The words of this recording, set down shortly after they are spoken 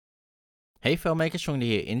Hey filmmakers, Chung Dha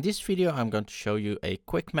here. In this video I'm going to show you a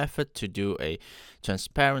quick method to do a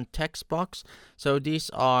transparent text box. So these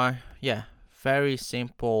are very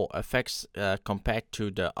simple effects compared to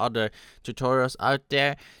the other tutorials out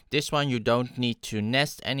there. This one you don't need to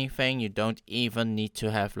nest anything, you don't even need to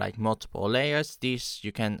have like multiple layers. These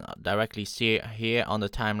you can directly see here on the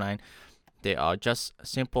timeline. They are just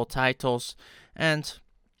simple titles, and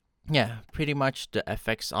pretty much the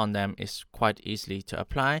effects on them is quite easily to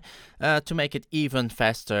apply. To make it even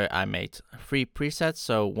faster, I made 3 presets.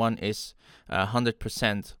 So one is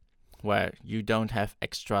 100%, where you don't have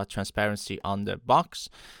extra transparency on the box,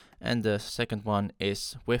 and the second one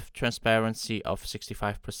is with transparency of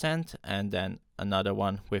 65%, and then another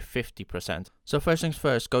one with 50%. So first things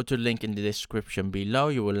first, go to the link in the description below.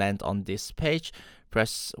 You will land on this page.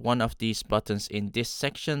 Press one of these buttons in this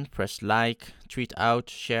section. Press like, tweet out,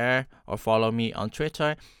 share, or follow me on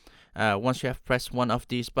Twitter. Once you have pressed one of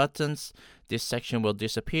these buttons, this section will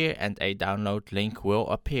disappear and a download link will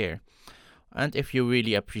appear. And if you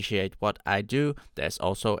really appreciate what I do, there's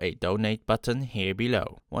also a donate button here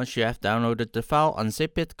below. Once you have downloaded the file,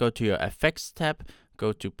 unzip it, go to your effects tab,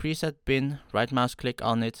 go to preset bin, right mouse click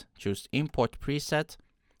on it, choose import preset,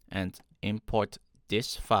 and import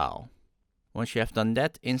this file. Once you have done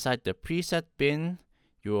that, inside the preset bin,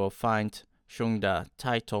 you will find Chung Dha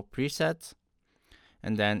title preset,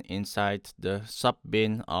 and then inside the sub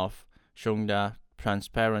bin of Chung Dha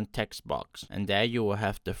transparent text box, and there you will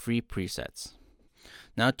have the 3 presets.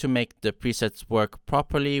 Now to make the presets work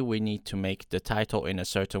properly, we need to make the title in a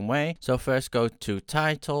certain way. So first go to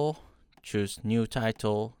title, choose new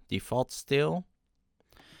title, default still,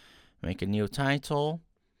 make a new title.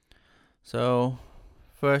 So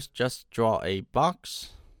first just draw a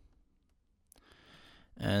box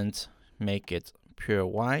and make it pure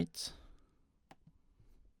white,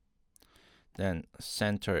 then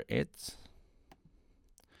center it.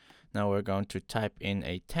 Now we're going to type in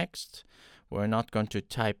a text. We're not going to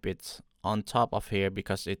type it on top of here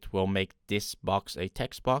because it will make this box a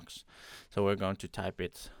text box. So we're going to type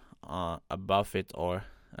it above it or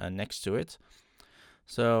next to it.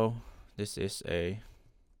 So this is a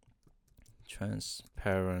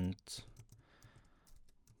transparent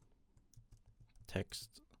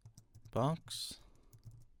text box.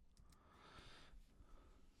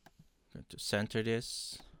 I'm going to center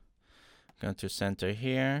this. I'm going to center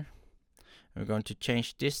here. We're going to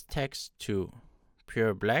change this text to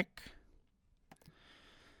pure black,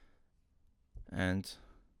 and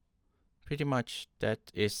pretty much that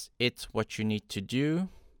is it what you need to do.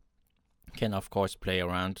 You can of course play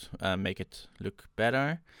around, make it look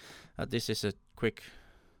better. This is a quick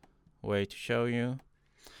way to show you.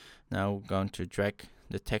 Now we're going to drag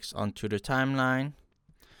the text onto the timeline,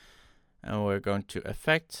 and we're going to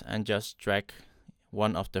effect and just drag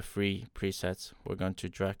one of the 3 presets. We're going to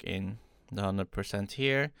drag in the 100%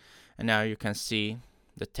 here, and now you can see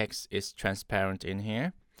the text is transparent in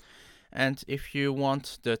here. And if you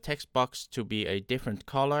want the text box to be a different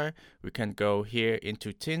color, we can go here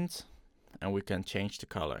into tint and we can change the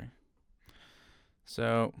color.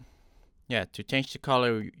 So to change the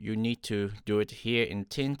color you need to do it here in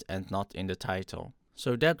tint and not in the title.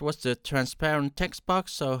 So that was the transparent text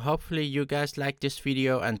box. So hopefully you guys like this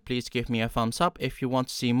video, and please give me a thumbs up. If you want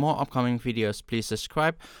to see more upcoming videos, please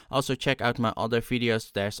subscribe. Also check out my other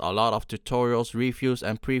videos. There's a lot of tutorials, reviews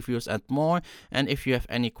and previews and more. And if you have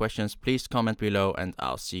any questions, please comment below, and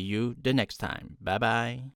I'll see you the next time. Bye bye.